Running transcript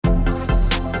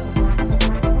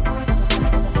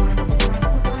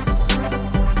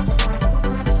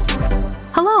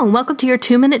Hello, and welcome to your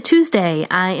 2-Minute Tuesday.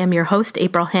 I am your host,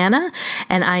 April Hanna,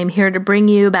 and I am here to bring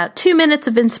you about 2 minutes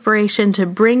of inspiration to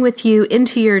bring with you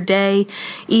into your day,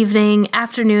 evening,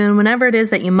 afternoon, whenever it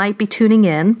is that you might be tuning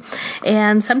in.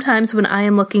 And sometimes when I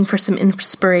am looking for some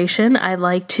inspiration, I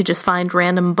like to just find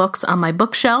random books on my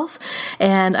bookshelf.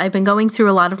 And I've been going through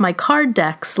a lot of my card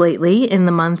decks lately in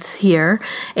the month here,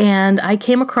 and I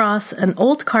came across an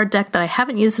old card deck that I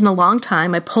haven't used in a long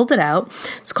time. I pulled it out.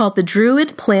 It's called the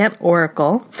Druid Plant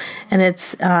Oracle, and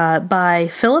it's by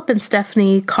Philip and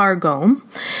Stephanie Cargome.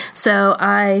 So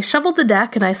I shoveled the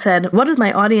deck and I said, what does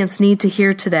my audience need to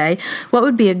hear today? What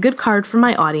would be a good card for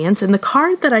my audience? And the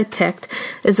card that I picked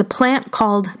is a plant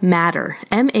called Madder,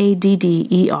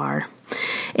 Madder.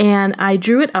 And I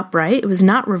drew it upright. It was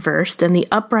not reversed, and the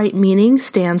upright meaning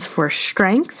stands for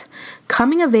strength,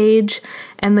 coming of age,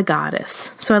 and the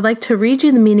goddess. So I'd like to read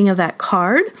you the meaning of that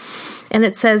card. And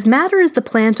it says, Madder is the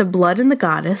plant of blood and the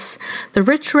goddess. The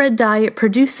rich red dye it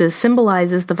produces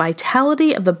symbolizes the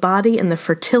vitality of the body and the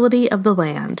fertility of the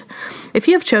land. If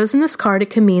you have chosen this card, it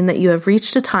can mean that you have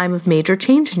reached a time of major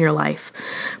change in your life.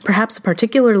 Perhaps a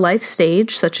particular life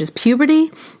stage, such as puberty,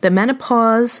 the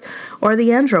menopause, or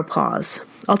the andropause.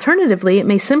 Alternatively, it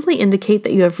may simply indicate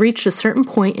that you have reached a certain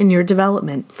point in your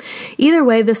development. Either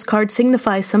way, this card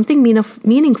signifies something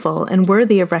meaningful and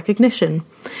worthy of recognition.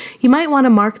 You might want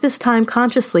to mark this time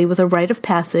consciously with a rite of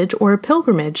passage or a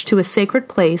pilgrimage to a sacred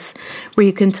place where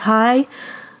you can tie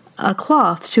a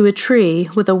cloth to a tree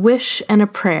with a wish and a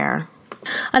prayer.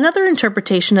 Another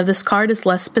interpretation of this card is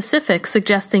less specific,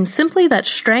 suggesting simply that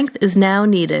strength is now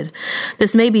needed.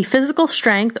 This may be physical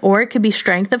strength, or it could be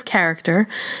strength of character,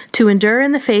 to endure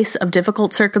in the face of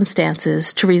difficult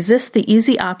circumstances, to resist the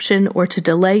easy option, or to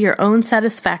delay your own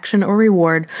satisfaction or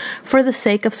reward for the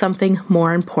sake of something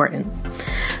more important.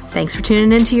 Thanks for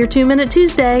tuning in to your 2-Minute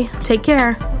Tuesday. Take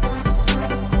care.